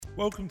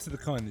Welcome to the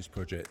Kindness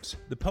Project,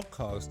 the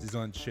podcast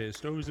designed to share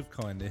stories of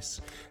kindness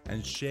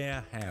and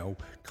share how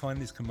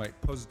kindness can make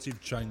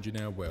positive change in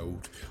our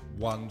world,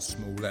 one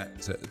small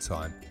act at a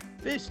time.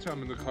 This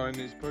time on the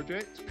Kindness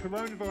Project,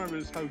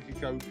 Coronavirus Hokey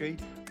Cokey,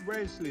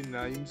 wrestling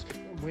names,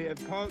 and we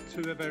have part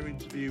 2 of our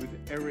interview with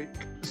Eric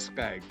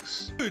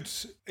Skaggs. Good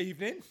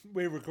evening.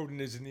 We're recording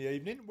this in the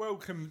evening.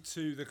 Welcome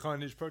to the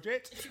Kindness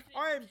Project.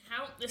 I am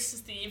count this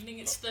as the evening.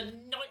 It's the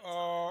night.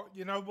 Oh,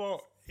 you know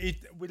what?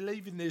 We're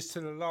leaving this to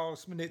the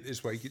last minute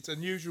this week. It's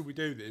unusual we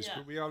do this,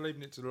 but we are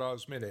leaving it to the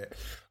last minute.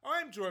 I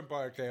am joined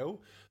by a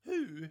girl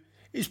who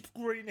is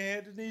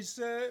green-haired and is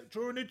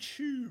drawing a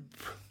tube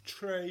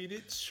train.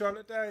 It's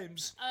Charlotte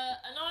Dames.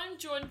 And I'm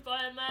joined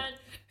by a man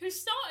who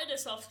started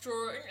us off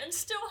drawing and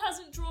still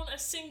hasn't drawn a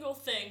single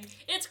thing.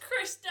 It's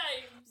Chris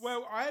Dames.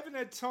 Well, I haven't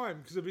had time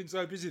because I've been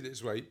so busy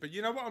this week, but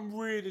you know what I'm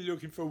really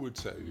looking forward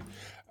to?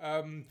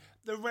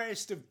 The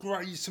rest of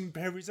Grace and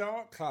Perry's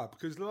Art Club,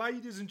 because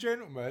ladies and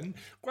gentlemen,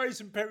 Grace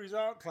and Perry's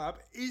Art Club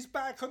is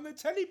back on the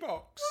telly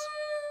box.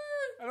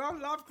 And I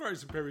love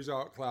Grace and Perry's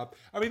Art Club.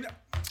 I mean,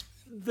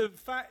 the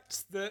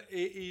fact that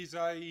it is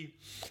a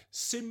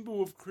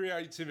symbol of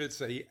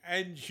creativity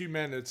and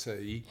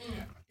humanity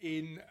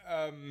in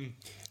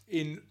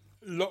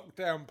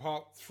lockdown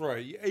part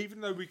 3,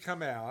 even though we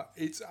come out,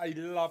 it's a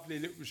lovely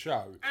little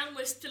show. And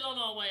we're still on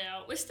our way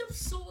out. We're still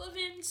sort of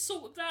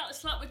out.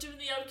 It's like we're doing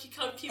the Hokey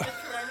Cokey with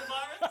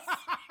coronavirus.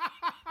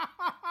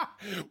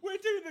 We're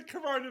doing the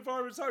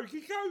Coronavirus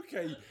Hokey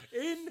Cokey.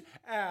 In,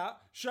 out,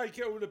 shake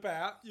it all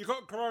about. You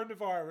got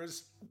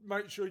coronavirus,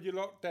 make sure you're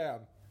locked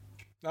down.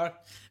 No?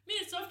 Me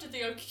and Soph did the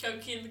Hokey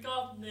Cokey in the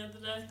garden the other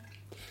day.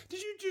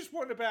 Did you just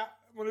want to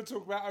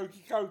talk about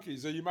Hokey Cokey?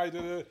 So you made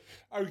a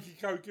Hokey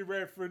Cokey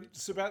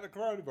reference about the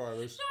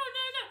coronavirus? No.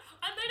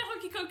 I made a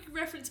Hokey Cokey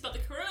reference about the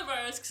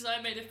coronavirus because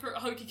I made a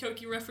Hokey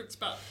Cokey reference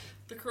about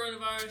the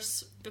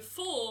coronavirus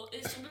before.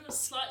 It was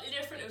slightly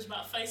different. It was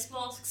about face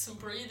masks and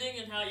breathing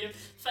and how your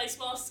face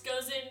mask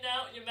goes in and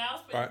out in your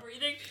mouth when you're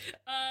breathing.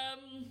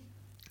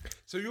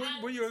 So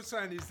what you're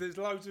saying is there's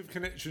loads of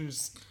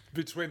connections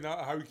between that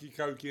Hokey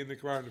Cokey and the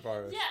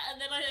coronavirus. Yeah, and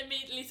then I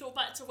immediately thought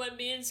back to when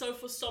me and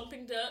Soph were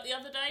stomping dirt the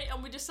other day,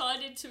 and we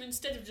decided to,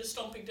 instead of just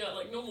stomping dirt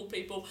like normal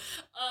people,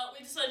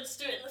 we decided to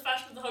do it in the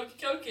fashion of the Hokey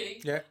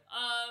Cokey. Yeah.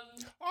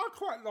 I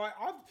quite like.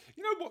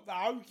 You know what? The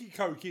Hokey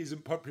Cokey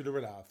isn't popular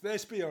enough.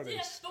 Let's be honest.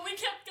 Yeah, but we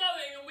kept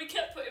going and we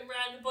kept putting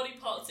random body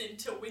parts in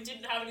until we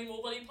didn't have any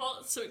more body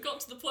parts. So it got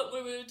to the point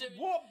where we were doing.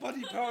 What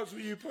body parts were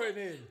you putting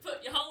in?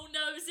 Put your whole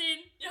nose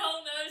in, your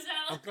whole nose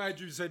out. I'm glad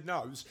you said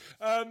nose.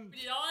 We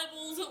did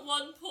eyeballs at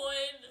one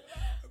point.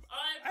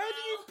 How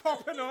do you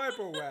pop an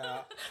eyeball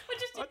out?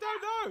 I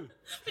don't know.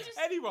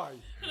 Anyway,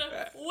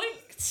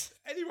 winked.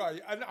 Anyway,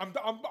 and I'm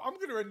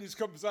going to end this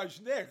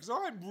conversation there because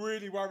I'm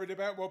really worried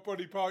about what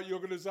body part you're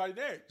going to say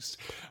next.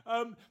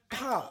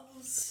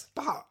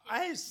 But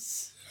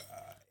as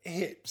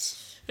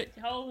hips,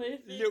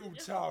 little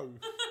toe,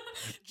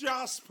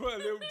 just put a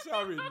little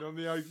toe in on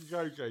the Hokey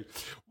Cokey.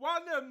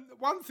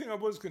 One thing I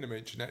was going to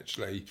mention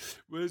actually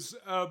was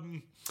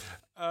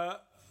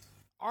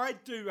I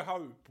do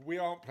hope we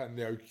aren't playing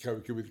the Hokey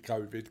Cokey with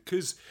COVID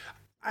because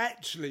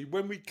actually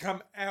when we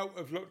come out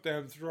of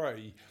lockdown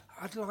 3,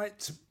 I'd like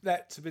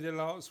that to be the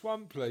last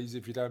one, please,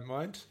 if you don't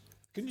mind.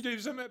 Can you do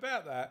something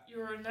about that?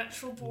 You're a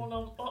natural born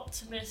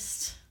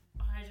optimist.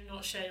 I do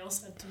not share your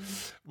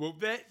sentiment. Well,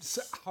 let's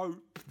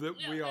hope that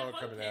we are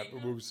coming out,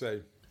 but we'll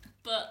see.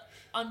 But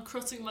I'm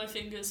crossing my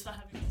fingers for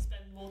having to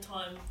spend more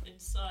time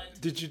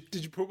inside. Did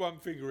you put one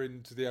finger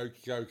into the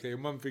Hokey Cokey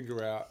and one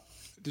finger out?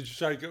 Did you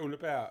shake it all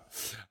about?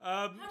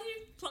 How do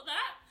you put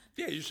that?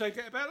 Yeah, you shake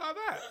it about like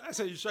that. That's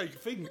how you shake a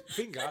finger.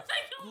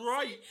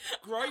 Great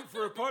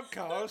for a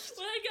podcast.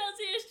 Well, I can't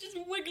see it's just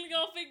wiggling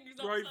our fingers.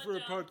 Great for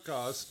down. A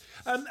podcast.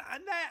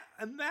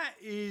 And that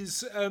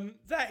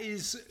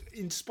is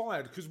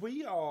inspired because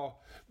we are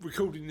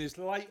recording this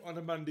late on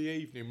a Monday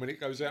evening when it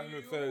goes out on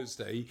a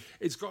Thursday.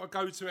 It's got to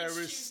go to our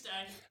Tuesday.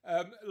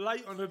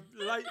 late on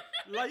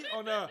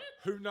a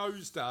who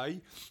knows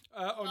day.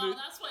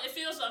 That's what it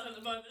feels like at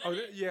the moment.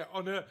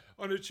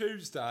 On a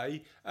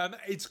Tuesday.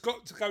 It's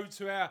got to go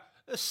to our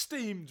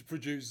esteemed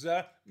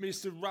producer,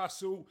 Mr.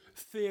 Russell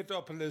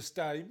Theodopoulos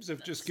Dames.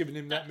 I've just given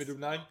him that middle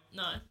name.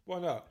 No. Why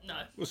not? No.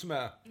 What's the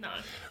matter? No.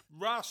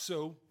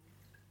 Russell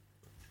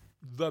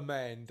the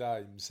Man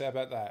Dames. How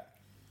about that?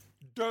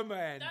 The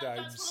Man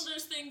Dames. That's one of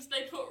those things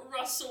they put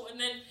Russell and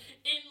then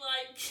in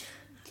like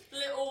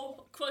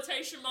little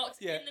quotation marks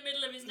in the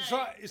middle of his name.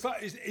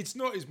 It's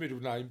not his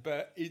middle name,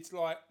 but it's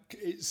like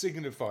it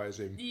signifies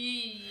him.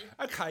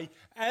 Yeah. Okay,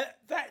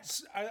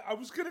 that's. I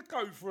was going to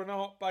go for an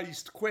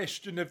art-based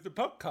question of the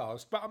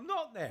podcast, but I'm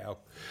not now.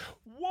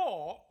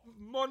 What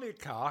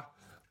moniker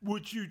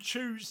would you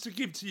choose to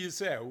give to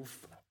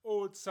yourself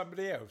or to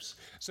somebody else?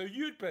 So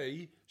you'd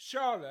be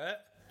Charlotte,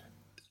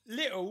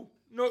 little,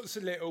 not so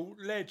little,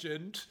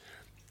 legend,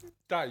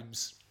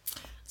 Dames.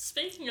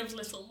 Speaking of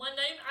little, my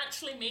name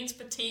actually means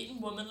petite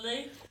and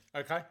womanly.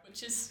 Okay.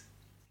 Which is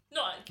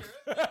Not accurate,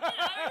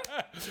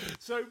 but,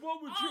 So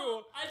what would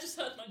your I just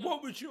heard my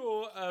what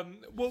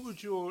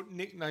would your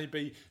nickname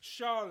be?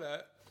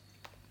 Charlotte.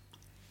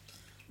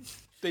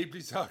 Deeply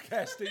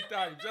sarcastic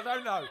Dames. I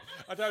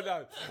don't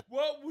know.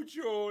 What would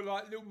your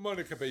little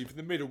moniker be for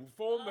the middle,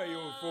 for me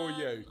or for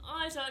you?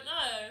 I don't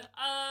know.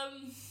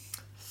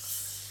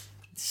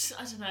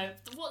 I don't know.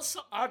 What's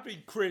something? I'd be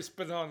Chris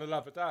Banana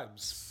Lover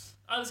Dames.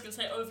 I was going to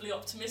say overly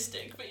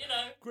optimistic, but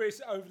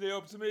Chris Overly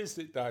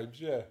Optimistic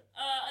Dames, yeah.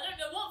 I don't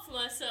know what for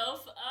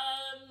myself.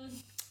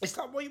 It's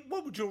like,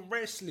 what would your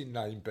wrestling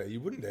name be,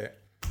 wouldn't it?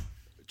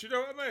 Do you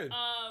know what I mean?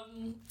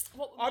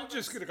 What would I'm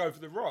just going to go for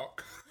The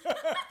Rock.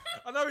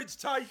 I know it's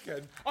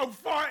taken. I'm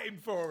fighting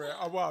for it.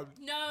 I won't.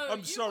 No,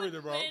 I'm sorry, The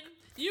Rock. Win.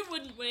 You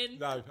wouldn't win.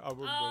 No, I wouldn't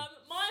win.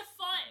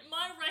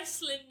 My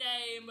wrestling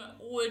name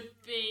would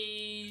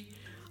be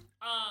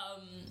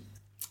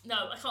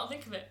no, I can't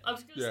think of it. I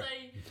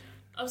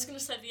was gonna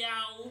say the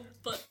Owl,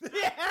 but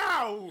The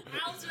Owl!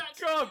 owls are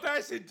actually God,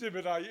 that's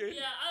intimidating.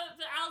 yeah,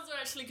 the owls are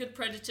actually good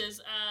predators.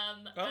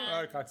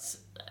 Okay.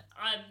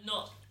 I'm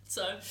not,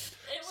 so it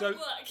would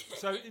work.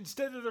 So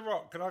instead of The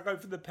Rock, can I go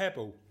for The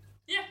Pebble?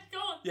 Yeah, go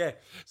on. Yeah.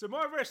 So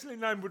my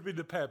wrestling name would be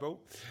The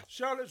Pebble.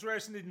 Charlotte's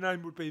wrestling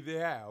name would be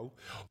The Owl.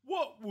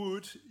 What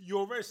would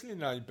your wrestling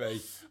name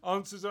be?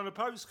 Answers on a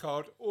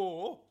postcard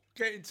or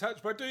get in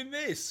touch by doing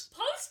this.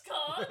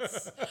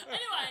 Postcards.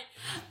 Anyway,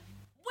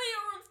 we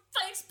are on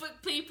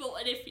Facebook, people,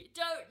 and if you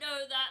don't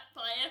know that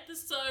by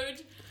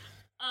episode,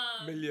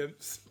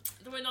 Millionth.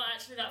 we're not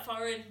actually that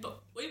far in,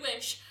 but we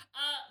wish.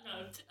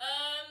 No.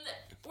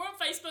 We're on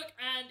Facebook,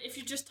 and if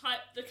you just type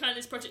The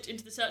Kindness Project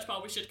into the search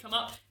bar, we should come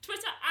up.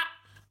 Twitter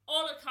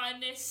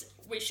 @HonoughKindness,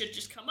 we should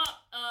just come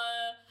up.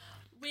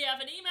 We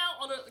have an email,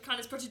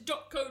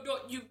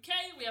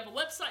 honour@thekindnessproject.co.uk. We have a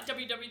website,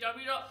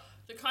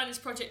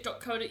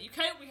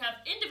 www.thekindnessproject.co.uk. We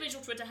have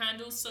individual Twitter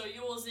handles, so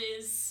yours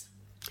is...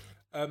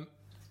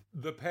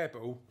 The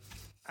Pebble.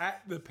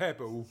 @The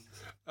Pebble.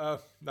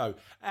 At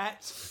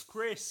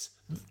Chris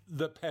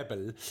the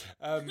Pebble.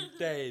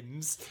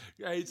 Dames.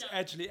 It's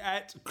actually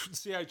at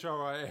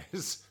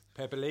CHRIS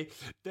Pebbly.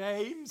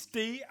 Dames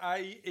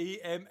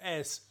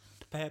DAEMS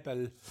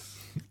Pebble.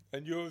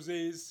 And yours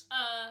is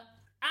at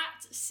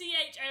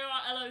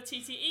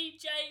CHARLOTTEJ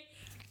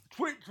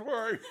Twit.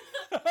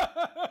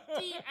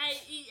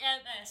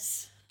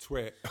 DAEMS.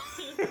 Twit.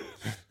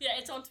 Yeah,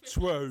 it's on Twitter.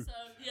 Twoo. So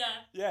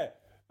yeah. Yeah.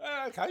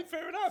 Okay,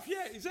 fair enough.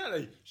 Yeah,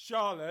 exactly.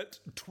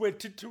 Charlotte,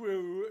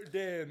 Twitteroo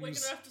Dames. We're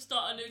gonna have to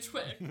start a new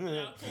Twitter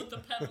now called The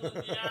Pebble and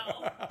the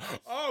Owl.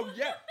 Oh,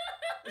 yeah.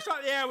 It's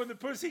like the Owl and the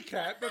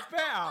Pussycat, but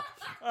better.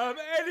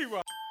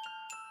 Anyway.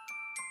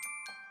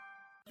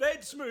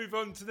 Let's move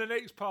on to the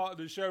next part of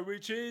the show,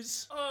 which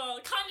is... Oh,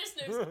 kindness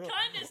news.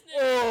 Kindness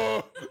news.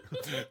 Oh,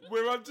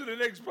 we're on to the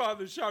next part of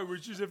the show,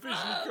 which is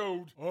officially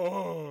called...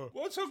 Oh,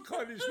 what's on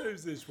Kindness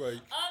News this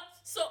week?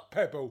 So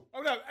Pebble.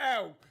 Oh, no,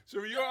 Owl. So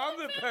I'm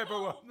the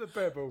Pebble, I'm the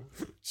Pebble.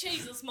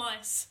 Jesus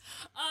mice.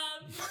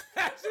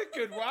 That's a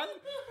good one.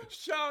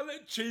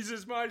 Charlotte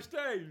Jesus Mice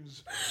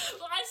Dames.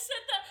 I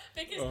said that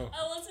because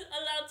I wasn't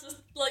allowed to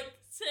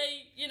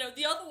say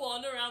the other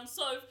one around.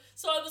 So I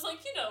was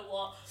like, you know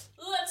what?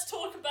 Let's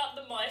talk about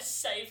the mice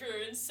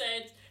savior and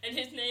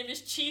his name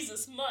is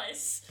Jesus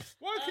Mice.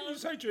 Why couldn't you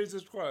say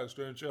Jesus Christ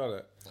during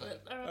Charlotte?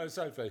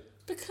 Sophie.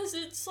 Because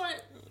it's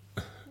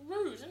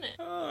rude, isn't it?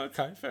 Oh,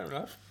 okay, fair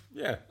enough.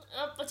 Yeah.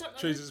 I don't know.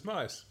 Jesus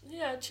Mice.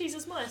 Yeah,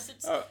 Jesus Mice.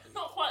 It's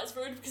not quite as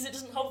rude because it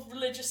doesn't have a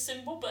religious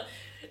symbol, but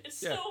it's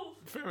still...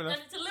 fair enough.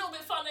 And it's a little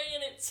bit funny,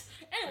 and it's...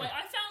 Anyway,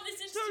 I found this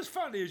It's not as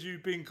funny as you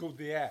being called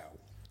the Owl.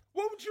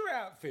 What would your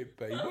outfit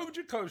be? What would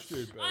your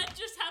costume be? I'd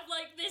just have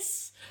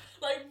this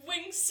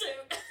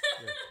wingsuit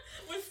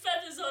with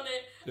feathers on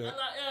it and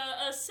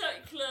a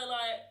circular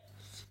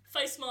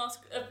face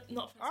mask.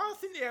 Not face I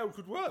think the Owl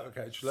could work,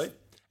 actually.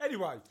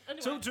 Anyway,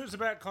 talk to us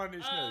about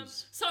Kindness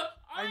News.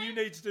 And you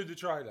need to do the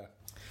trailer.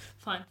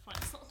 Fine.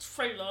 It's not a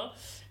trailer.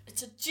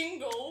 It's a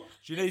jingle.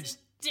 She needs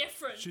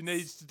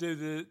to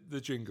do the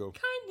jingle.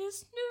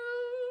 Kindness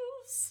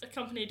News.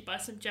 Accompanied by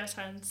some jazz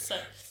hands. So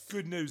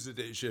Good News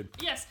Edition.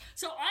 yes.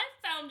 So I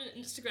found an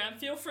Instagram.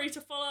 Feel free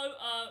to follow.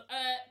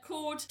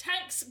 Called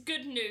Tanks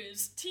Good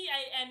News.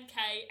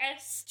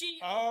 TANKSGO.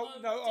 Oh,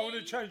 no, I want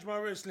to change my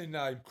wrestling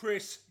name.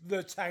 Chris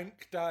the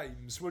Tank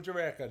Dames. What do you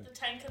reckon? The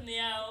Tank and the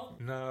Owl.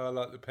 No, I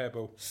like the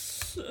Pebble.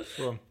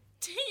 Go on.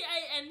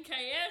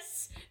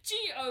 TANKSGOODNEWS.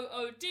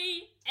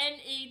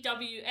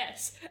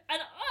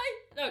 And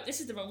no, this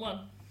is the wrong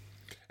one.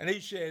 And he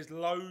shares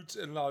loads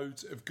and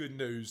loads of good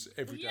news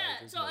every day.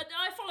 Yeah, so I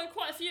follow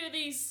quite a few of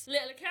these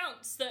little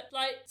accounts that,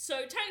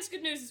 so Tank's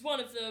Good News is one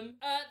of them.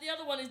 The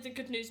other one is the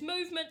Good News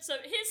Movement. So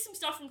here's some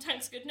stuff from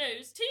Tank's Good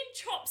News. Team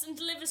chops and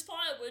delivers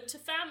firewood to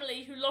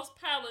family who lost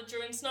power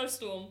during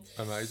snowstorm.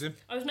 Amazing.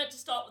 I was meant to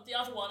start with the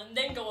other one and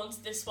then go on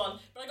to this one,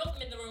 but I got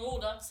them in the wrong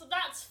order, so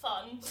that's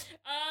fun.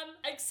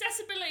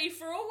 Accessibility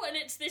for all, and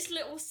it's this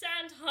little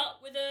sand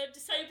hut with a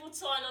disabled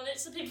sign on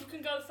it so people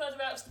can go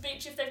further out to the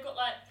beach if they've got,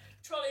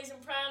 trolleys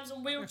and prams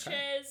and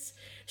wheelchairs.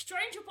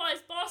 Stranger buys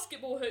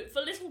basketball hoop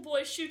for little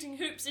boys shooting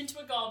hoops into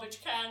a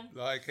garbage can.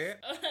 Like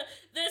it.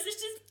 There's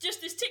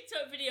just this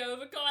TikTok video of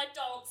a guy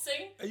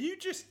dancing. Are you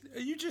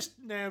just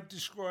now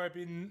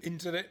describing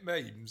internet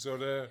memes or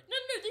the? No,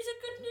 these are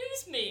good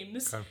news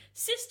memes. Okay.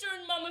 Sister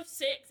and mum of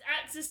 6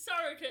 acts as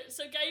surrogate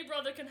so gay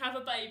brother can have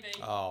a baby.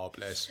 Oh,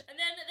 bless. And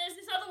then there's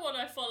this other one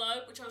I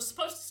follow, which I was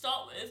supposed to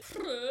start with.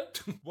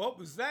 What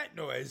was that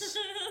noise?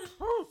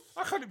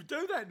 I can't even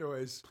do that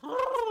noise.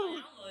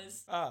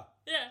 Noise. Ah.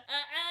 Yeah,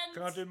 and...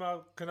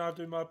 Can I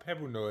do my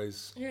pebble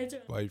noise? Yeah, do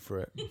it. Wait for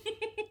it.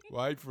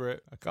 Wait for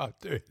it. I can't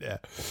do it now.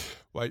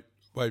 Wait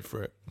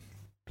for it.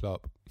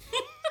 Plop.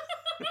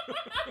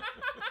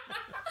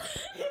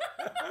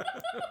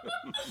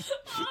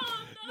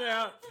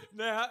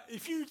 Now,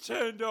 if you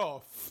turned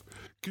off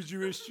because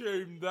you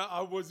assumed that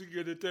I wasn't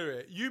going to do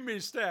it, you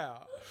missed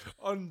out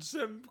on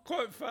some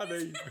quite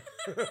funny.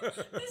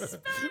 This is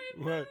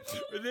very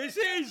But this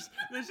is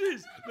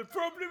the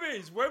problem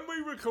is when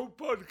we record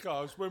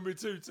podcasts when we're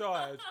too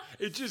tired,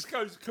 it just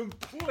goes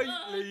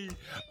completely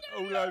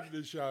all over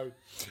the show.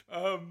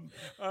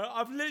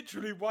 I've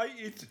literally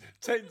waited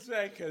 10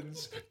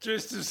 seconds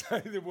just to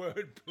say the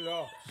word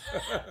plop. I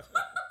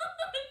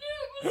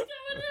knew it was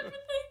doing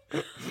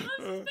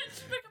everything.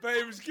 But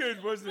it was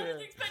good, wasn't I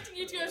was it? expecting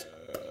you to go... Instead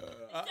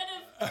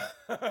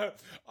of...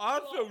 I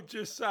thought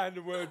just saying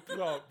the word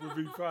plop would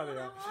be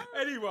funnier.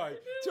 Anyway,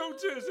 talk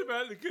to us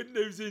about the good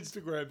news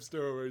Instagram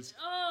stories.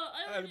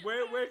 And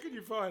where can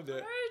you find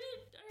it?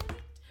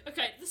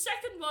 Okay, the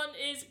second one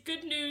is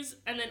good news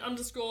and then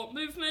 _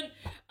 movement.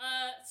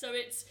 So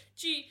it's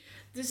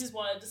this is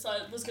why I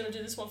decided I was going to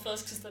do this one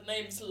first because the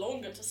name's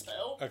longer to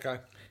spell. Okay.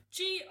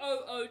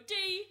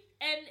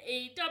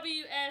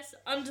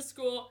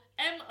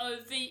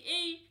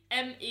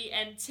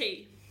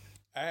 GOODNEWS_MOVEMENT.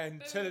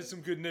 And tell us some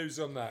good news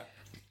on that.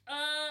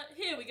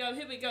 Here we go.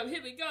 Heroic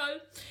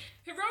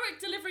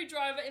delivery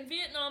driver in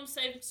Vietnam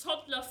saved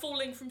toddler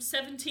falling from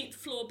 17th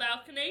floor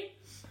balcony.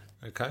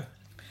 Okay.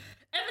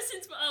 Ever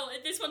since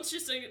this one's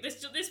just a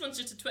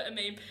Twitter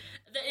meme.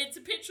 It's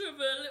a picture of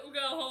a little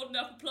girl holding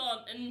up a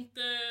plant, and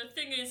the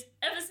thing is,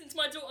 ever since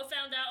my daughter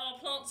found out our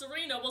plant's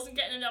arena wasn't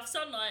getting enough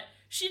sunlight,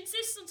 she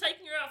insists on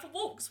taking her out for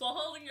walks while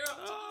holding her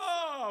up.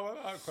 Oh,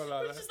 I quite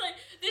like that.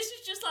 This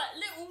is just like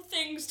little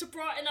things to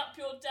brighten up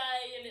your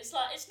day, and it's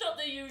like it's not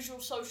the usual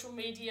social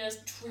media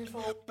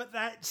drivel. But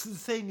that's the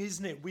thing,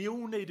 isn't it? We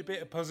all need a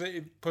bit of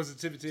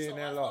positivity in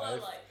our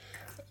life.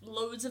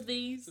 Loads of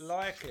these.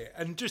 Like it.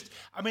 And just,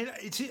 I mean,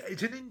 it's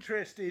an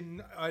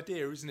interesting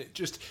idea, isn't it?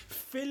 Just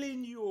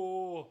filling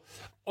your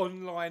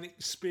online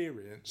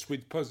experience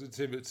with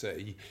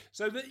positivity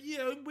so that,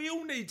 we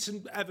all need to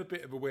have a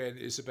bit of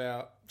awareness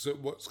about sort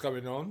of what's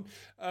going on,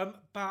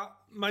 but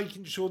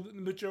making sure that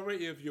the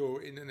majority of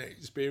your internet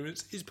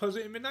experience is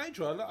positive in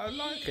nature. I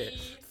like it.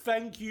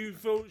 Thank you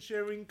for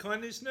sharing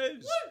kindness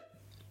news. Woo!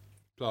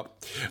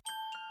 Plop.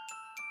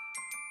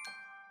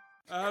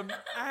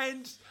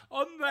 And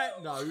on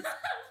that note,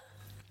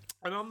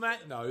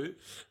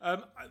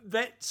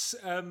 let's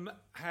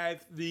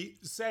have the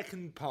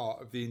second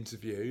part of the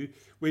interview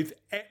with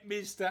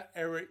Mr.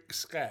 Eric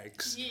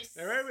Skaggs. Yes.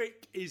 Now,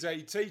 Eric is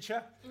a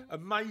teacher,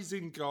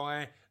 amazing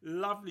guy,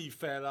 lovely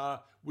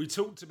fella. We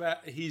talked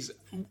about his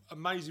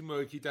amazing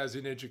work he does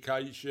in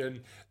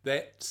education.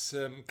 Let's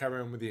carry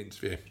on with the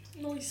interview.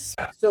 Nice.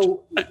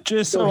 So,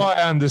 just so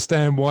I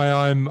understand why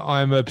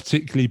I'm a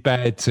particularly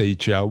bad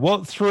teacher,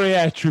 what 3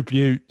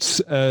 attributes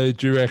do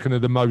you reckon are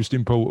the most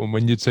important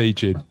when you're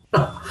teaching?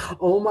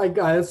 oh my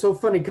God, it's so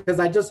funny because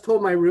I just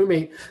told my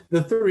roommate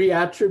the 3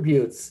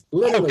 attributes,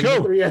 literally cool.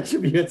 the 3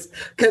 attributes,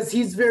 because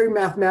he's very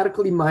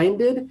mathematically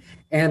minded,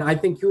 and I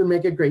think he would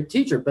make a great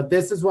teacher. But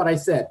this is what I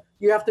said.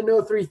 You have to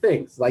know 3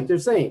 things, like they're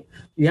saying.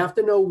 You have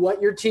to know what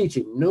you're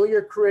teaching, know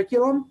your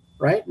curriculum,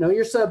 right? Know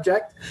your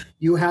subject.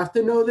 You have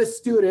to know the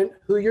student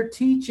who you're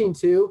teaching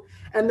to.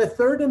 And the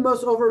third and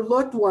most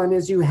overlooked one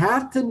is you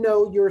have to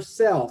know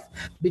yourself,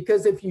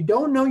 because if you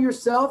don't know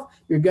yourself,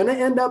 you're going to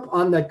end up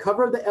on the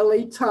cover of the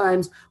LA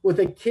Times with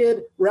a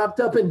kid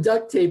wrapped up in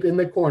duct tape in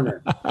the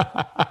corner.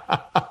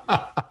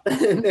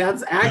 And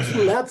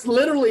that's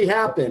literally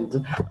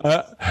happened.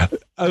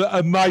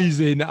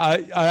 Amazing.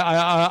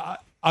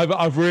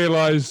 I've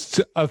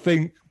realised, I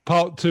think,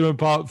 part 2 and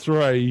part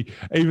 3,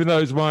 even though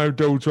it's my own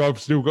daughter, I've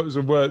still got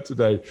some work to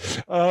do.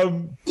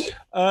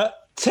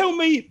 Tell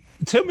me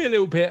a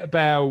little bit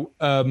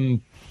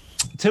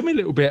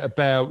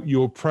about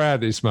your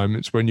proudest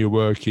moments when you're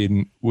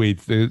working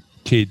with the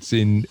kids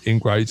in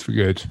Grades for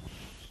Good.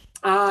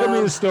 Tell me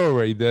a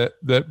story that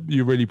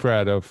you're really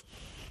proud of.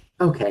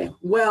 Okay.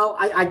 Well,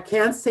 I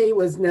can't say it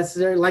was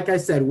necessary. Like I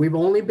said, we've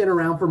only been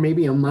around for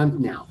maybe a month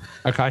now.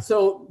 Okay.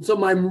 So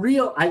I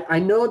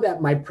know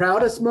that my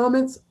proudest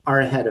moments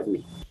are ahead of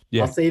me.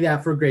 Yeah. I'll say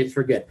that for Grades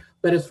for Good.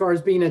 But as far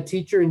as being a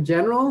teacher in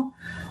general,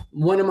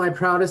 one of my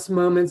proudest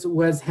moments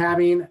was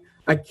having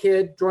a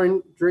kid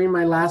during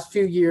my last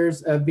few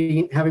years of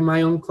having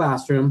my own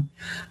classroom.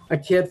 A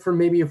kid from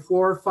maybe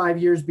 4 or 5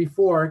 years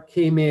before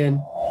came in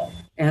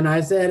And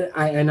I said,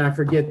 I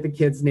forget the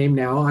kid's name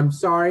now. I'm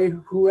sorry,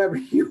 whoever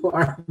you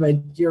are, but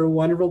you're a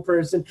wonderful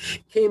person.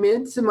 Came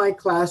into my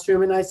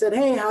classroom and I said,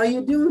 hey, how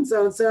you doing,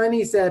 so-and-so? And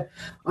he said,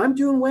 I'm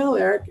doing well,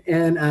 Eric.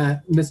 And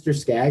Mr.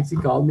 Skaggs, he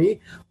called me.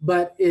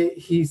 But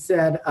he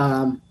said,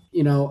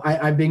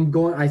 I've been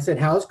going, I said,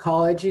 how's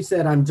college? He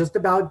said, I'm just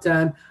about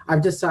done.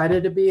 I've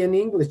decided to be an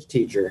English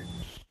teacher.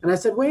 And I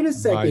said, wait a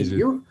second,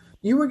 Amazing.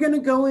 you were going to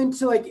go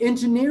into like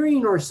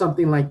engineering or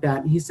something like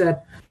that. And he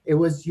said, it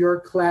was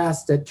your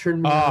class that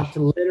turned me on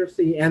to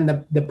literacy and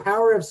the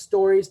power of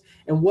stories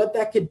and what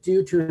that could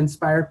do to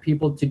inspire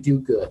people to do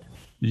good.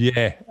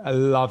 Yeah, I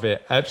love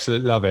it.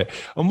 Absolutely love it.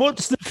 And what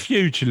does the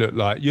future look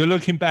like? You're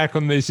looking back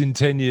on this in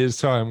 10 years'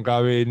 time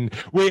going,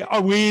 we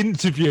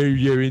interview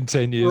you in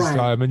 10 years'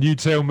 time and you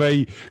tell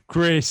me,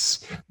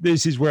 Chris,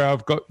 this is where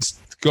I've got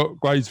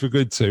grades for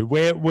good to.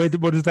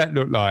 What does that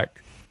look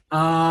like?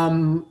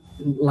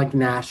 Like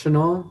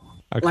national.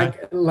 Okay.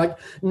 Like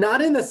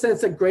not in the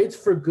sense that Grades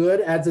for Good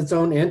as its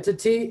own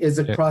entity is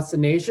across the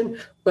nation,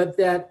 but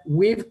that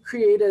we've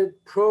created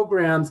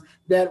programs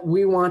that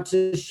we want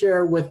to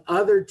share with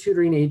other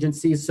tutoring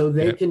agencies so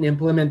they can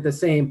implement the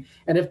same.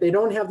 And if they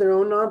don't have their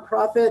own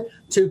nonprofit,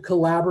 to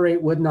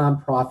collaborate with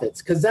nonprofits,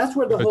 because that's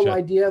where the whole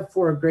idea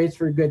for Grades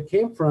for Good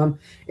came from.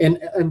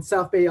 In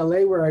South Bay,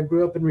 LA, where I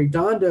grew up in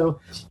Redondo,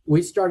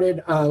 we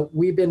started,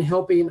 we've been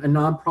helping a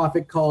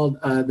nonprofit called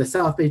the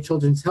South Bay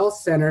Children's Health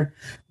Center.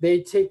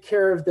 They take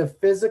care of the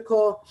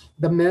physical,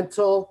 the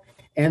mental,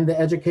 and the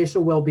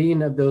educational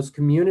well-being of those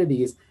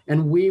communities.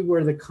 And we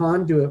were the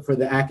conduit for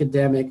the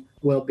academic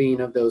well-being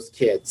of those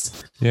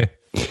kids. Yeah.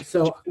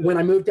 So when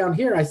I moved down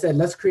here, I said,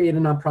 let's create a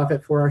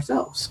nonprofit for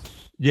ourselves.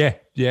 Yeah.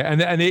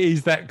 And it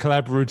is that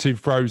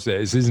collaborative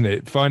process, isn't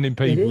it? Finding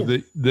people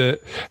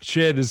that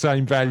share the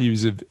same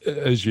values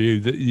as you,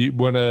 that you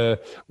want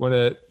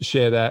to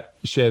share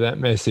that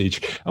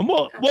message. And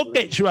what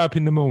gets you up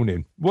in the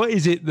morning? What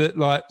is it that,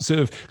 like,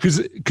 sort of,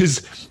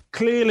 because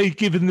clearly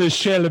given the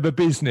shell of a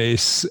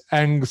business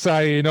and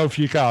saying off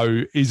you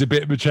go is a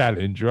bit of a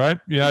challenge, right?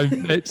 You know,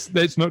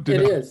 let's not do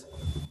that. It is.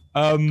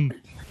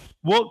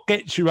 What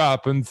gets you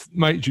up and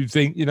makes you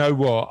think, you know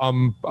what,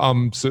 I'm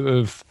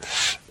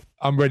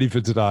ready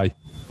for today?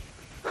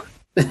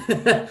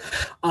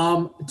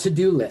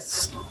 To-do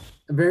lists.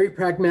 Very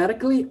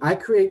pragmatically, I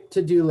create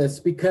to-do lists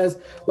because,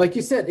 like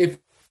you said, if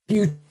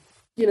you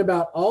think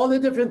about all the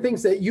different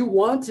things that you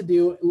want to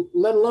do,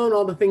 let alone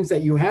all the things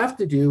that you have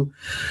to do,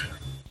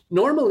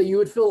 normally you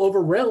would feel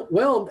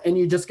overwhelmed and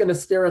you're just going to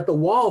stare at the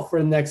wall for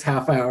the next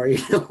half hour,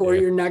 or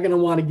you're not going to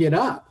want to get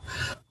up.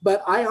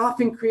 But I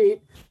often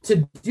create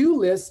to-do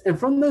lists, and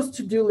from those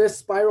to-do lists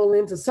spiral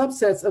into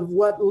subsets of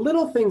what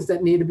little things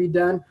that need to be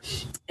done.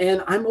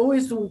 And I'm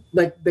always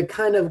like the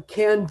kind of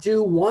can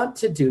do, want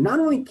to do, not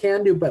only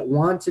can do, but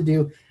want to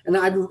do.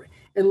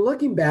 And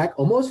looking back,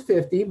 almost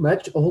 50,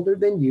 much older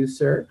than you,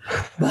 sir.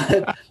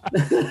 But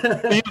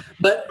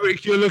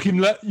you're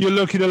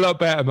looking a lot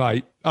better,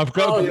 mate. I've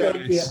got to be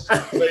honest.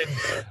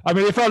 I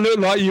mean, if I look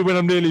like you when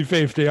I'm nearly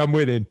 50, I'm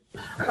winning.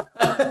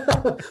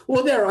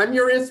 Well, I'm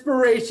your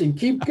inspiration.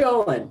 Keep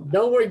going.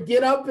 Don't worry.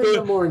 Get up in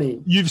the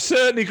morning. You've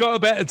certainly got a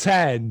better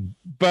tan,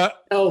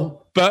 but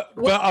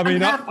I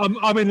mean,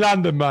 I'm in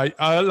London, mate.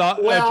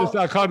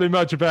 I can't do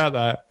much about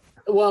that.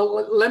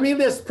 Well, let me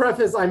just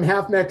preface: I'm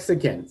half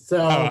Mexican,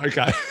 so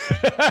okay.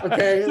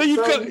 Okay, so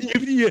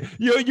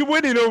you're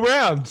winning all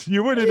round.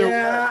 You're winning all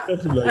round,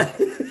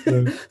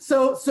 definitely.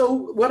 So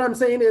what I'm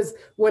saying is,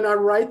 when I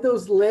write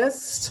those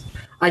lists,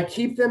 I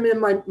keep them in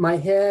my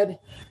head.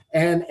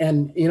 And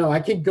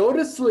I can go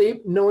to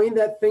sleep knowing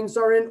that things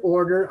are in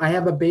order. I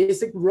have a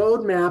basic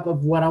roadmap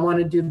of what I want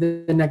to do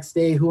the next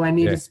day, who I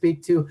need to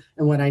speak to,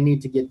 and what I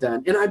need to get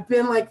done. And I've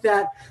been like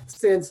that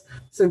since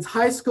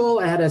high school.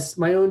 I had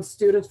my own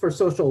Students for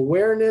Social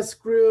Awareness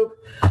group.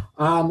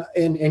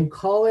 In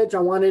college, I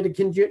wanted to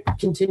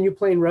continue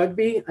playing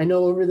rugby. I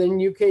know over there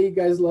in UK, you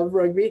guys love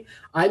rugby.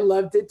 I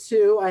loved it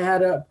too. I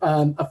had a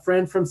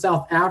friend from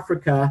South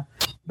Africa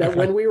that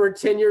when we were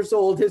 10 years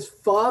old, his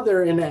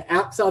father in a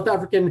South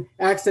African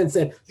accent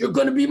said, "You're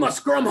going to be my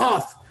scrum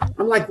half."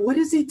 I'm like, what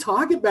is he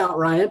talking about,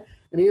 Ryan?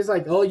 And he was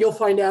like, "Oh, you'll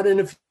find out in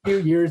a few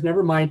years,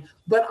 never mind."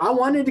 But I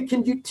wanted to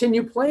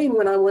continue playing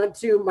when I went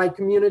to my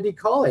community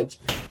college.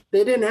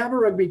 They didn't have a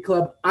rugby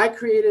club. I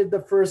created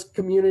the first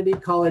community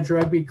college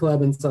rugby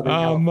club in Southern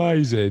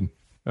California.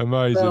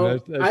 Amazing.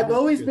 So I've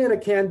always been a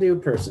can-do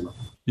person.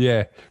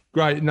 Yeah,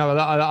 great. No,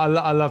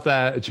 I love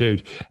that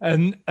attitude.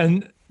 And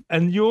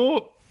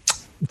you're...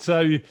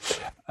 So,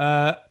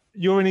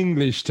 you're an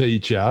English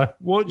teacher.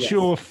 What's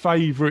your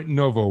favourite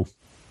novel?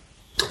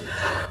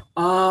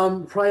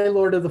 Probably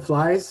Lord of the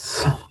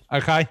Flies.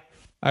 Okay.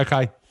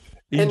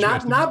 And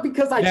not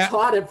because I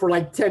taught it for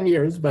like 10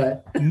 years,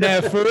 but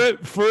now for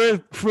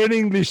an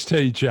English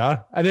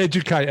teacher, an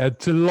educator,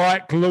 to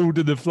like Lord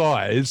of the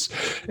Flies,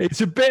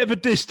 it's a bit of a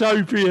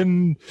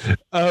dystopian,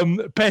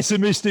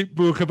 pessimistic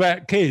book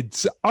about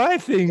kids. I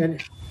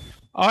think.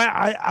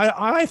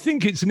 I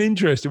think it's an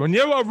interesting one. You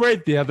know what I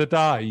read the other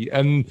day,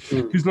 and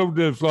because Lord of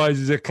the Flies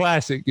is a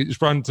classic, it's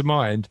sprung to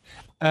mind.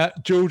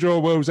 George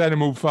Orwell's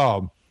Animal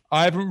Farm.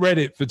 I haven't read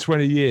it for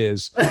 20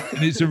 years,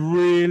 and it's a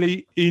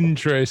really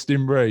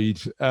interesting read.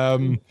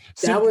 That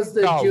was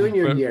the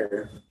junior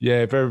year.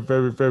 Yeah, very,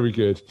 very, very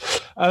good.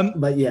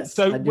 But yes,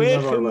 so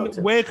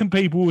where can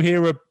people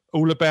hear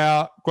all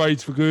about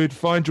Grades for Good?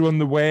 Find you on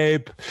the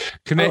web,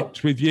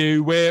 connect with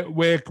you.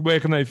 Where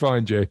can they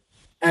find you?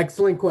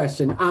 Excellent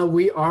question.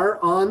 We are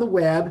on the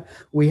web.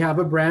 We have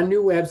a brand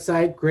new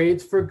website,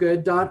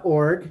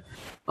 gradesforgood.org.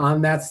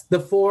 That's the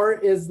 4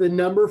 is the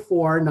number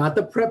 4, not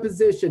the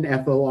preposition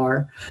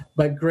FOR,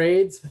 but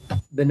grades,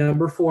 the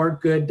number 4,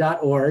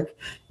 good.org.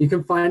 You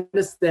can find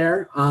us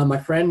there. My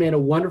friend made a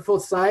wonderful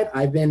site.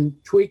 I've been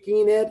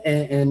tweaking it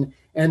and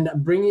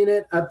bringing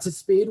it up to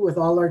speed with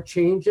all our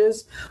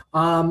changes.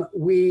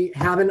 We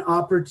have an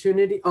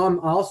opportunity.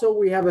 Also,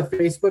 we have a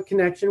Facebook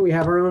connection. We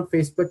have our own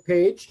Facebook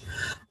page.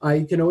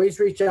 You can always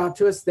reach out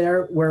to us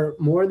there. We're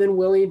more than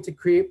willing to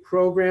create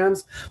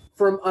programs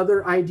from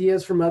other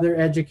ideas from other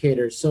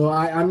educators. So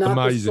I'm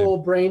not the sole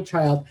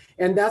brainchild.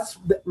 And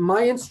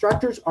my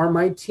instructors are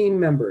my team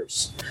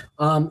members.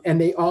 And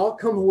they all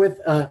come with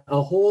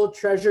a whole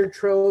treasure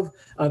trove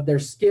of their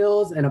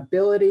skills and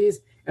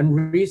abilities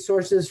and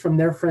resources from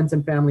their friends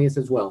and families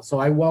as well. So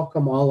I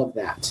welcome all of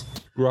that.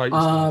 Right.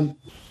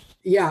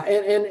 Yeah,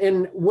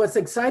 and what's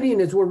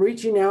exciting is we're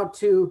reaching out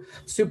to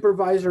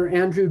Supervisor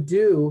Andrew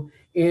Dew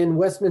in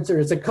Westminster.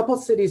 It's a couple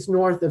cities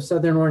north of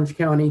Southern Orange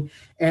County,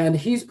 and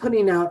he's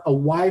putting out a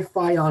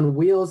Wi-Fi on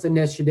Wheels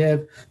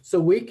initiative so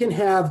we can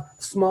have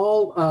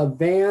small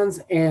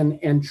vans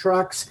and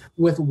trucks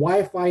with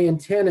Wi-Fi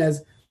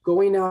antennas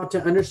going out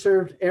to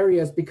underserved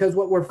areas, because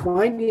what we're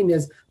finding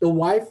is the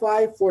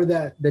Wi-Fi for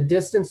the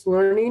distance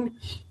learning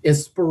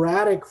is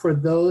sporadic for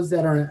those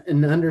that are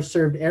in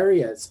underserved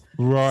areas.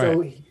 Right.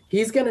 So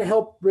he's going to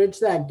help bridge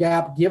that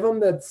gap, give them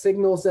the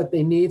signals that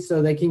they need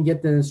so they can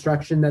get the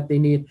instruction that they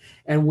need.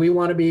 And we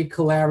want to be a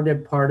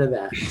collaborative part of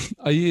that.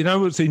 You know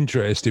what's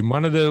interesting?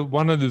 One of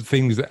the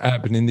things that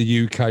happened in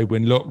the UK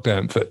when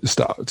lockdown first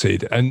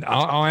started, and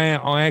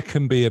I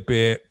can be a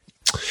bit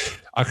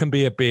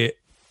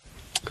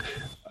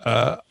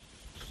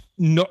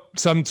not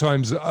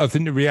sometimes. I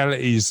think the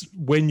reality is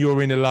when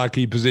you're in a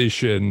lucky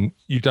position,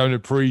 you don't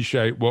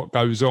appreciate what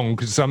goes on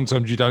because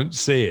sometimes you don't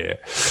see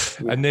it.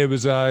 Yeah. And there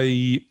was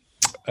a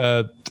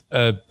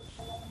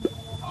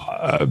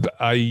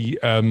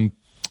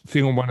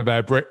thing on one of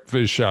our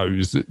breakfast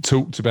shows that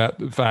talked about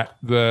the fact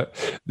that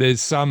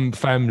there's some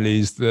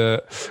families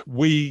that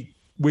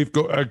we've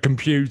got a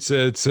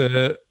computer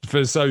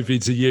for Sophie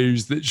to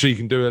use that she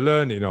can do her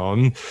learning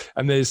on,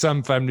 and there's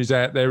some families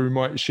out there who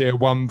might share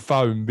one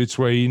phone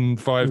between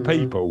 5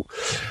 people.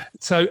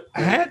 So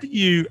how do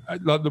you,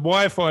 like, the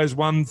Wi-Fi is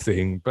one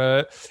thing,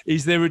 but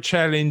is there a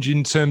challenge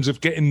in terms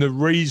of getting the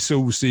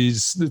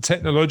resources, the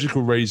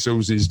technological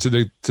resources to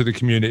the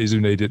communities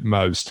who need it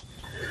most?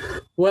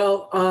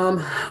 Well,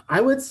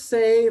 I would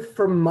say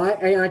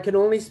I can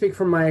only speak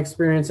from my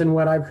experience and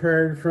what I've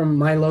heard from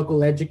my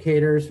local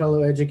educators,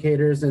 fellow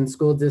educators and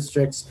school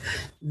districts,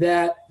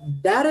 that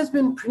has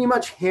been pretty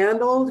much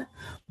handled.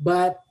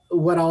 But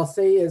what I'll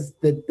say is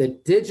that the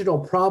digital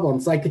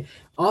problems, like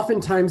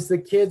oftentimes the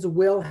kids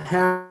will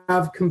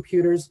have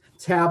computers,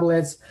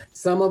 tablets.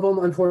 Some of them,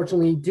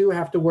 unfortunately, do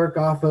have to work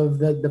off of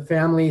the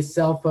family's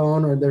cell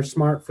phone or their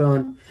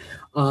smartphone.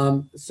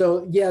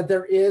 So yeah,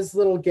 there is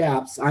little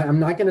gaps. I'm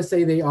not going to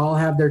say they all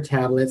have their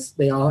tablets,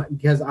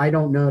 because I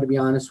don't know, to be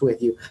honest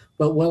with you.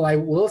 But what I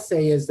will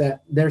say is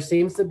that there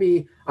seems to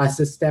be a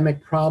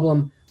systemic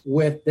problem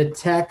with the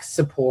tech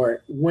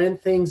support. When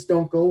things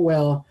don't go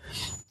well,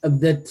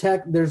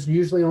 there's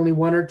usually only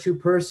 1 or 2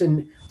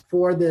 person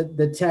for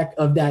the tech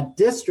of that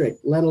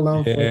district, let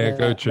alone for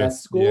that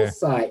school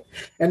site.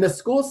 And the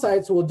school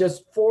sites will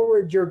just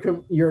forward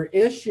your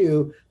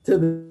issue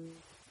to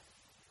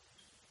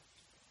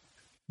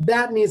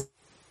that needs.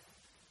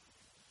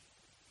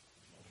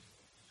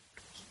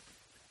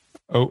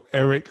 Oh,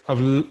 Eric, I've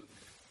lost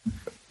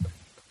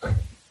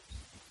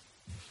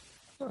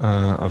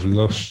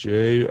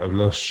you. I've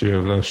lost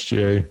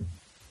you.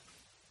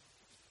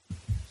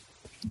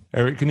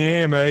 Eric, can you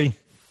hear me?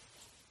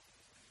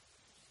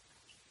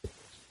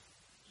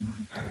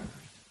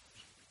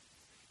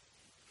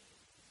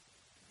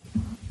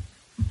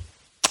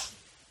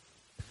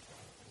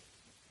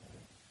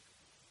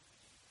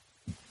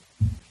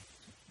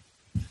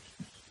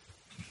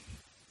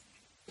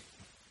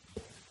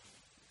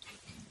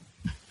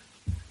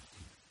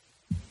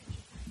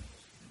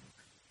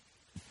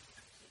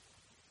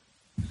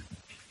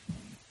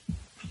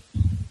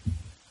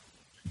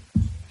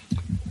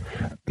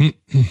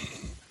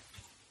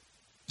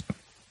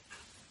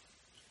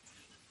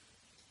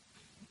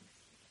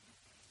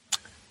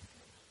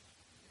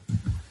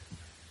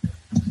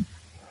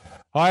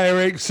 Hi,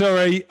 Eric.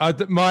 Sorry, we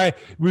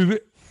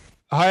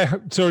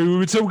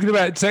were talking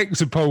about tech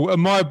support,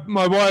 and my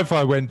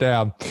Wi-Fi went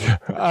down.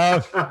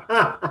 So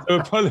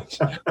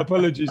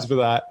apologies for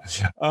that.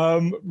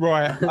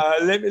 Right.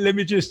 Let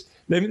me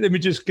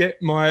just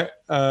get my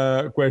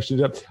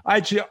questions up.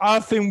 Actually, I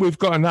think we've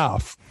got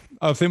enough.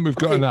 I think we've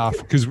got enough.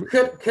 Because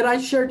could I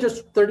share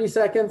just 30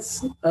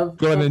 seconds of?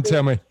 Go on and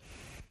tell me.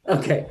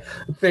 Okay,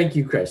 thank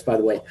you, Chris. By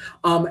the way,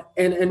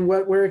 and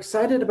what we're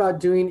excited about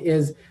doing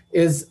is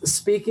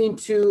speaking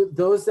to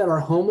those that are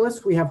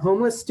homeless. We have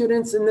homeless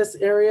students in this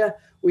area.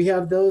 We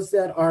have those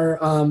that are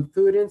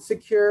food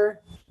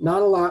insecure.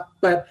 Not a lot,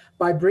 but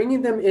by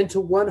bringing them into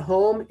one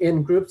home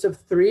in groups of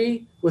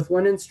 3 with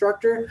one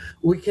instructor,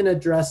 we can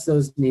address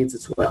those needs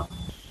as well.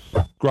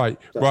 Great.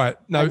 So, right.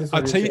 No,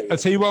 I'll tell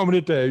you what I'm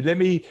going to do.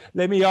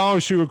 Let me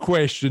ask you a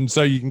question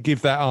so you can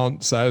give that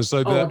answer.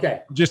 So that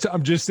okay.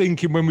 I'm just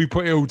thinking when we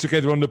put it all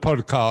together on the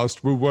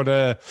podcast, we want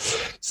to.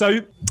 So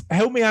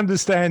help me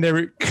understand,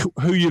 Eric,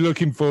 who you're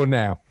looking for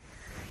now.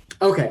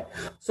 Okay,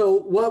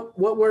 so what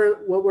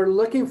we're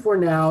looking for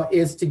now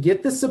is to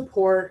get the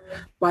support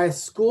by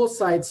school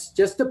sites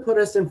just to put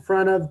us in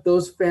front of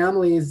those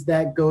families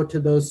that go to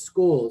those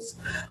schools,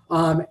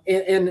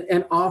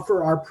 and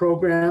offer our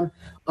program.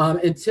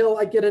 Until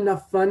I get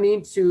enough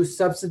funding to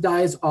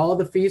subsidize all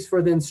the fees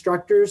for the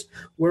instructors,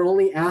 we're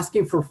only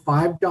asking for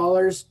 $5,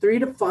 $3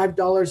 to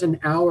 $5 an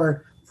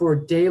hour for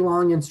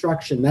day-long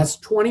instruction. That's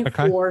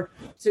 $24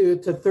 to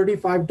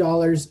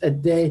 $35 a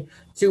day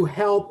to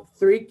help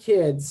 3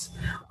 kids.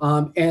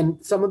 And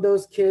some of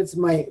those kids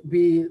might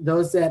be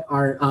those that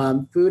are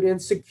food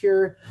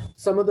insecure.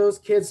 Some of those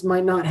kids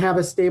might not have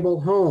a stable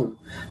home.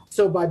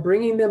 So by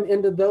bringing them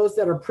into those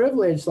that are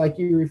privileged, like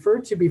you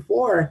referred to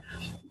before,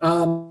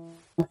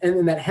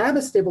 and that have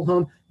a stable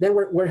home, then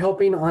we're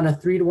helping on a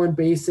 3-to-1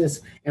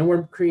 basis, and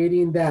we're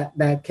creating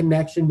that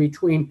connection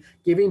between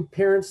giving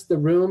parents the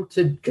room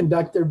to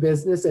conduct their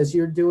business as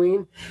you're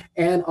doing,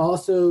 and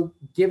also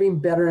giving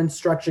better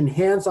instruction,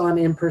 hands-on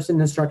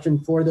in-person instruction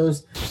for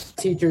those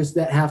teachers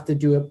that have to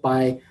do it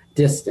by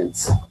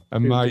distance.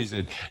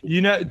 Amazing.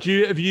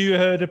 Have you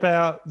heard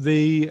about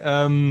the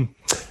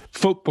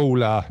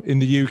footballer in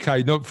the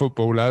UK, not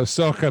footballer,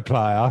 soccer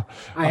player?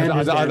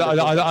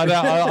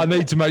 I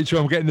need to make sure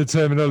I'm getting the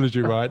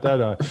terminology right,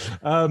 don't I?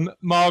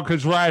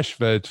 Marcus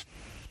Rashford.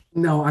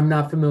 No, I'm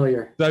not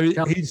familiar. So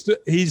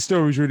his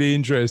story is really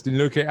interesting.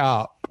 Look it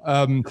up.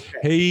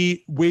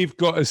 We've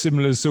got a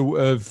similar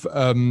sort of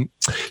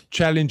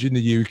challenge in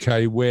the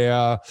UK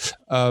where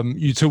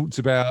you talked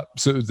about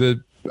sort of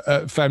the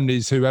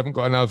families who haven't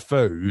got enough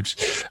food.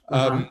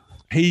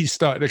 He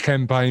started a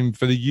campaign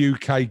for the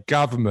UK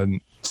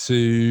government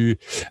to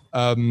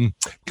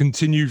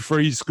continue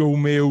free school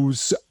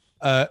meals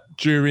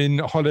during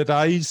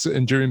holidays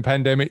and during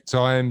pandemic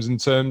times and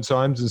term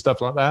times and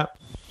stuff like that.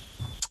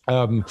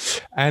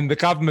 And the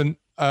government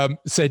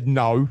said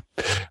no,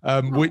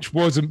 which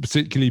wasn't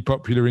particularly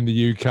popular in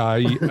the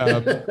UK.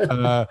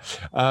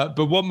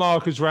 But what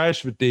Marcus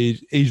Rashford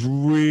did is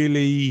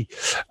really...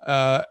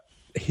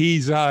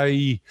 he's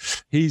a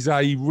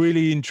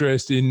really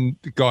interesting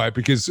guy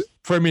because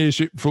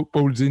Premiership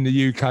footballers in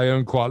the UK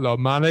earn quite a lot of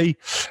money,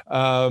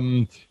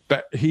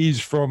 but he's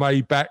from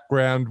a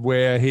background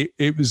where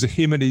it was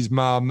him and his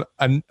mum,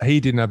 and he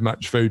didn't have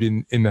much food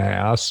in the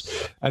house.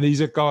 And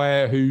he's a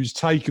guy who's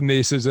taken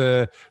this as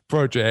a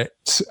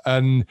project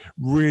and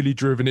really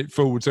driven it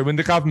forward. So when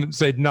the government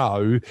said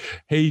no,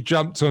 he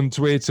jumped on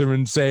Twitter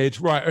and said,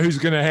 right, who's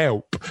going to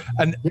help?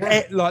 And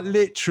like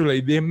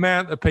literally the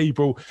amount of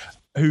people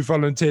who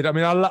volunteered. I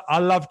mean, I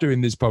love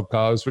doing this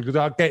podcast because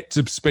I get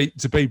to speak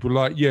to people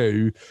like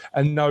you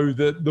and know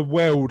that the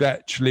world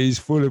actually is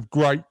full of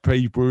great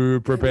people who are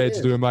prepared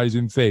to do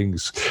amazing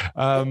things.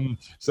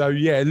 So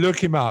yeah,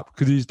 look him up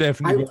because he's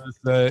definitely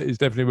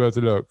worth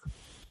a look.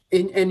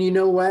 And you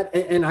know what?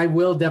 And I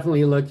will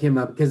definitely look him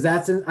up because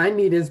I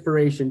need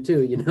inspiration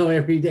too.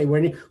 Every day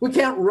we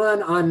can't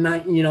run on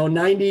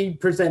 90%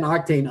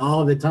 octane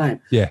all the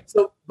time. Yeah.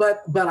 So,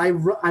 but I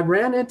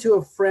ran into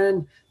a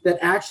friend that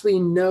actually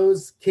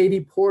knows Katie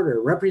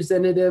Porter,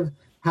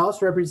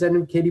 House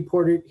Representative Katie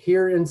Porter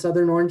here in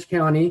Southern Orange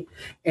County.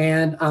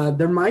 And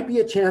there might be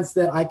a chance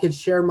that I could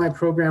share my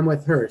program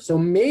with her. So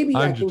maybe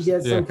I can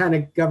get some kind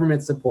of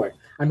government support.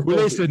 Well,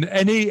 listen,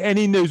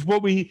 any news,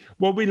 what we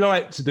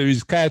like to do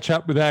is catch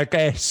up with our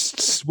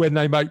guests when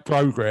they make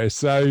progress.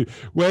 So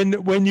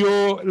when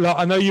you're, like,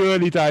 I know you're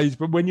early days,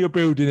 but when you're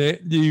building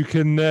it, you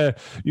can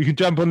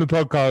jump on the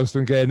podcast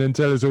again and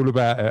tell us all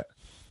about it.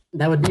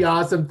 That would be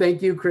awesome.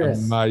 Thank you,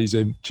 Chris.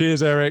 Amazing.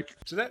 Cheers, Eric.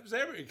 So that was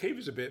Eric. He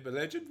was a bit of a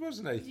legend,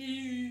 wasn't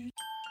he?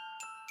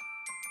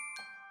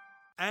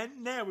 Yeah.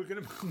 And now we're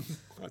going to...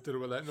 I don't know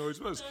what that noise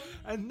was.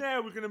 And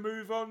now we're going to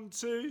move on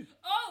to...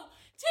 Oh,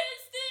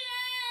 'tis the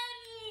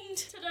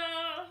end!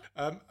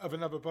 Ta-da! Of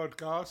another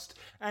podcast.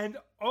 And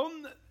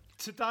on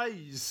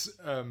today's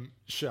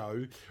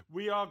show,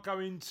 we are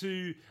going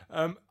to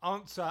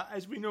answer,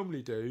 as we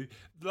normally do,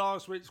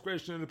 last week's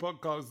question of the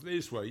podcast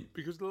this week,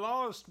 because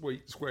last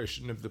week's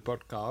question of the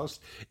podcast,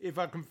 if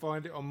I can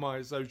find it on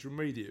my social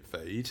media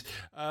feed,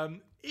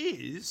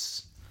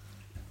 is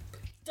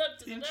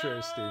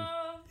interesting.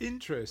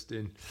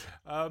 It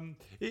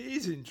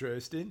is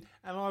interesting,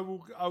 and I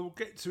will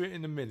get to it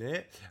in a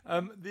minute.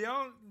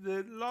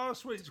 The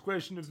last week's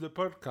question of the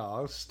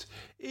podcast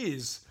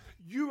is,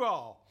 You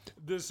are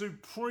the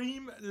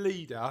supreme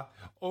leader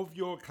of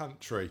your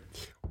country.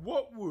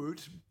 What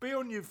would be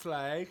on your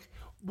flag?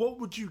 What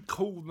would you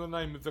call the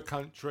name of the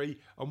country?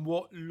 And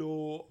what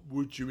law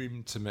would you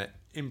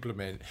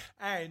implement?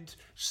 And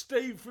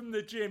Steve from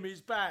the gym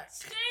is back.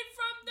 Steve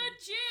from the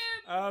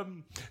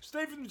gym!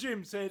 Steve from the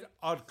gym said,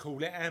 I'd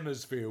call it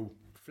Hammersville.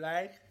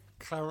 Flag,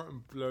 claret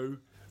and blue.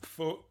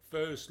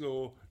 First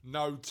law,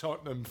 no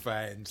Tottenham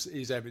fans.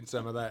 He's having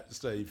some of that,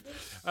 Steve.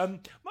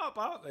 Mark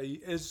Bartley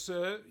is,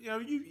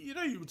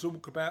 you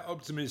talk about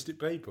optimistic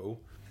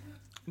people.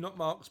 Not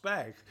Mark's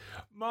bag.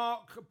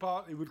 Mark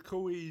Bartley would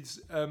call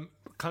his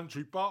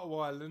country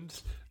Bartle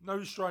Island.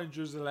 No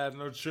strangers allowed,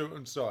 and I'd shoot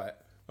on sight.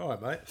 All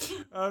right,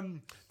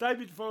 mate.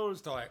 David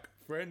Forsythe,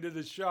 friend of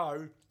the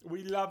show.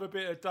 We love a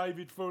bit of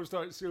David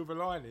Forsythe Silver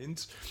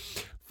Linings.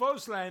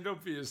 Fosland,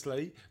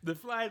 obviously. The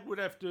flag would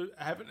have to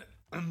have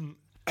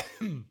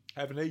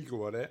an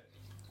eagle on it.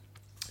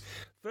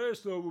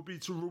 First law would be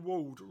to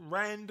reward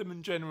random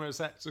and generous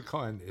acts of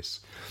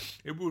kindness.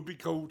 It would be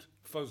called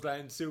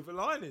Fosland Silver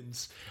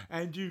Linings,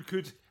 and you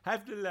could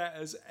have the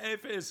letters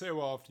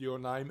FSL after your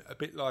name, a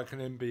bit like an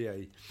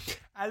MBE.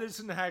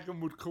 Alison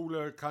Hagen would call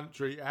her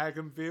country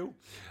Hagenville,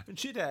 and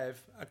she'd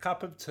have a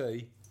cup of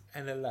tea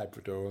and a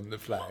Labrador on the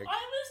flag. I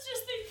was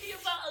just thinking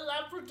about a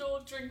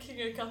Labrador drinking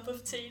a cup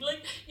of tea.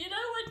 Like, you know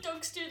when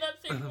dogs do that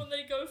thing when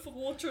they go for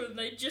water and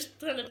they just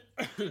kind of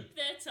dip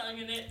their tongue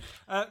in it?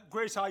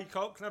 Grace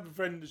Haycock, another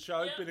friend of the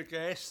show, Yep. been a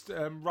guest,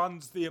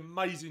 runs the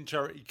amazing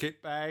charity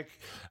kit bag,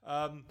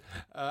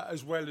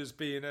 as well as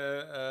being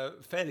a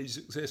fairly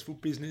successful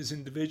business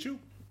individual.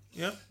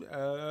 Yeah,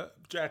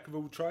 jack of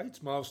all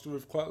trades, master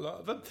of quite a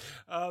lot of them.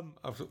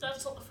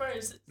 That's not the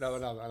phrase.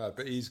 No,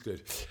 but he's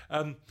good.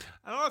 And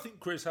I think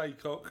Chris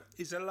Haycock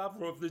is a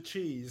lover of the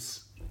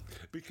cheese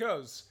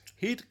because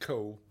he'd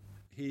call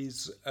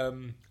his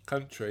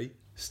country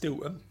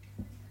Stilton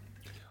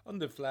on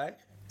the flag.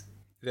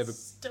 He'd have a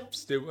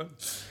Stilton.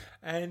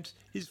 And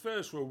his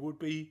first rule would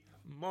be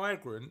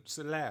migrants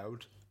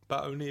allowed,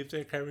 but only if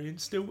they're carrying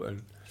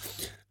Stilton.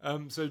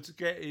 So to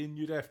get in,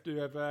 you'd have to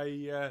have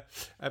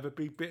a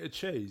big bit of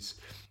cheese.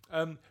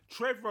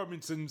 Trev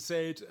Robinson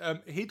said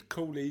he'd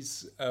call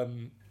his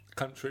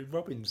country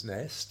Robin's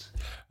Nest.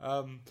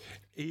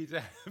 He'd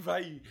have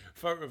a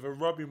photo of a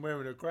robin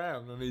wearing a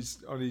crown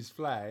on his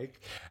flag,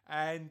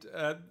 and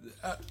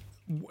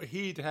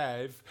he'd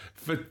have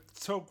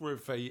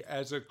photography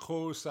as a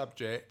core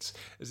subject,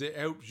 as it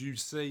helps you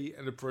see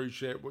and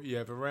appreciate what you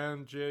have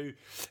around you.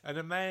 And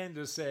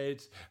Amanda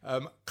said,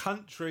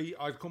 country,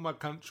 I'd call my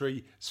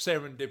country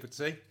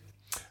Serendipity.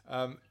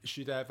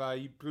 She'd have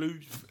a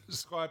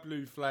sky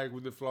blue flag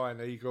with a flying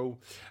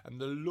eagle,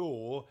 and the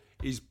law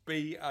is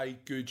be a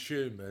good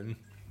human.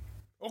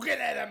 Oh,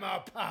 get out of my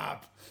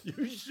pub! You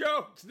were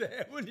shocked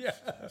there, weren't you?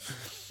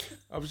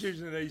 I was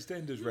using an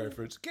EastEnders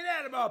reference. Get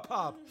out of my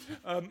pub!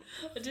 I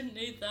didn't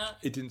need that.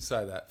 It didn't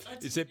say that.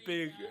 It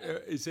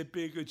said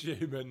be a good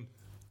human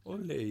or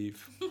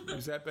leave.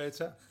 Is that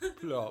better?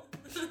 Plop.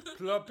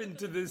 Plop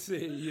into the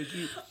sea.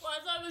 Well,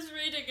 as I was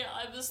reading it,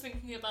 I was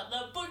thinking about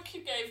the book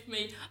you gave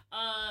me,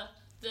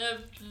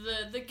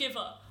 the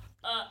Giver.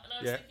 And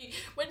I was thinking,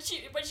 when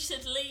she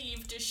said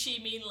leave, does she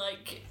mean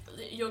like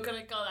you're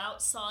gonna go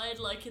outside,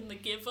 like in The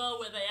Giver,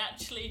 where they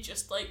actually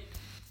just like?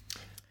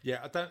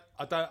 Yeah,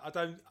 I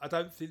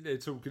don't think they're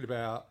talking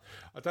about.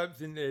 I don't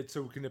think they're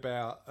talking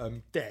about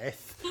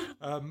death,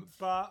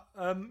 but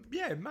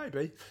yeah,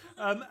 maybe.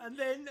 And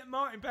then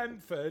Martin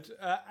Bamford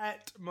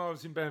at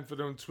Martin Bamford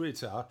on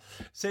Twitter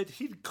said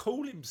he'd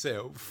call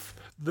himself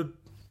the.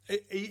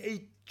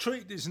 He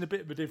treated this in a bit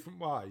of a different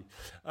way.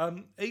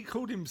 He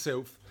called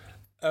himself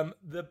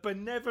the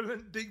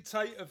benevolent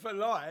dictator for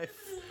life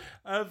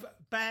of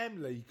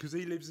Bamley, because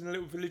he lives in a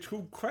little village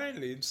called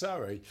Cranley in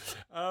Surrey.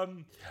 I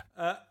mean,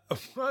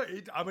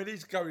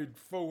 he's going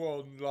full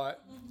on like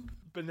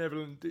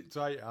benevolent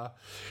dictator.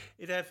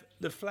 He'd have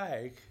the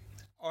flag,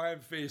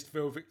 Iron Fist,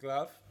 Velvet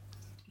Glove.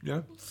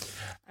 Yeah.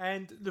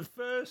 And the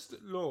first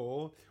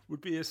law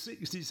would be a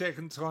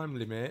 60-second time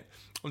limit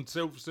on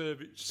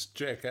self-service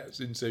checkouts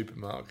in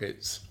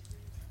supermarkets.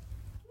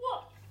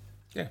 What?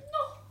 Yeah.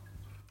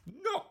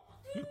 No.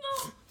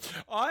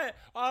 I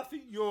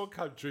think your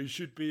country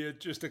should be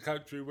just a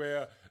country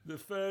where the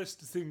first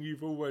thing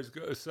you've always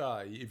got to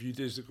say if you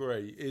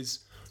disagree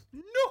is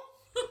no.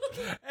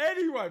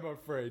 Anyway, my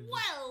friend.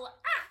 Well,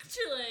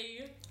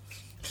 actually,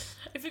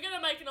 if you're going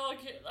to make an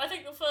argument, I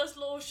think the first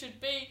law should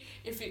be,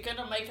 if you're going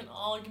to make an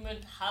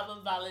argument, have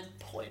a valid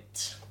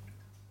point.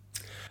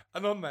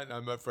 And on that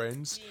note, my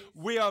friends,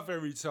 we are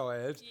very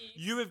tired.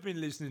 You have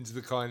been listening to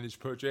The Kindness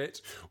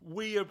Project.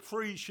 We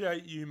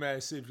appreciate you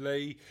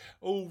massively.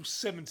 All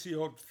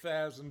 70-odd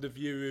thousand of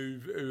you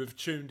who have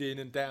tuned in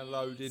and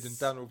downloaded and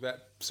done all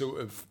that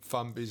sort of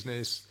fun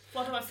business.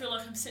 Why do I feel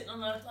like I'm sitting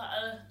on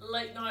a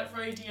late-night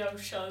radio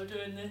show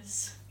doing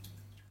this?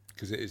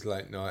 Because it is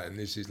late night and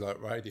this is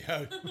like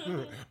radio.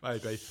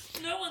 Maybe.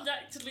 No one's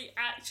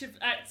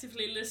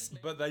actively listening.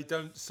 But they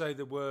don't say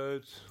the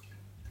word.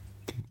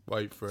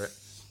 Wait for it.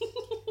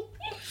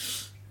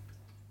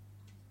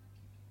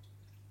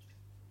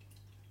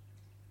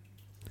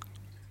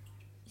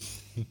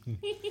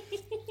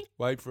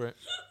 Wait for it.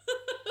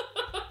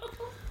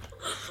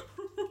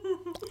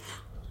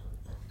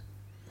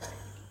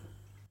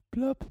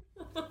 Plop.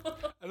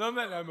 And on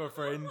that note, my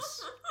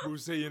friends, we'll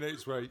see you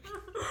next week.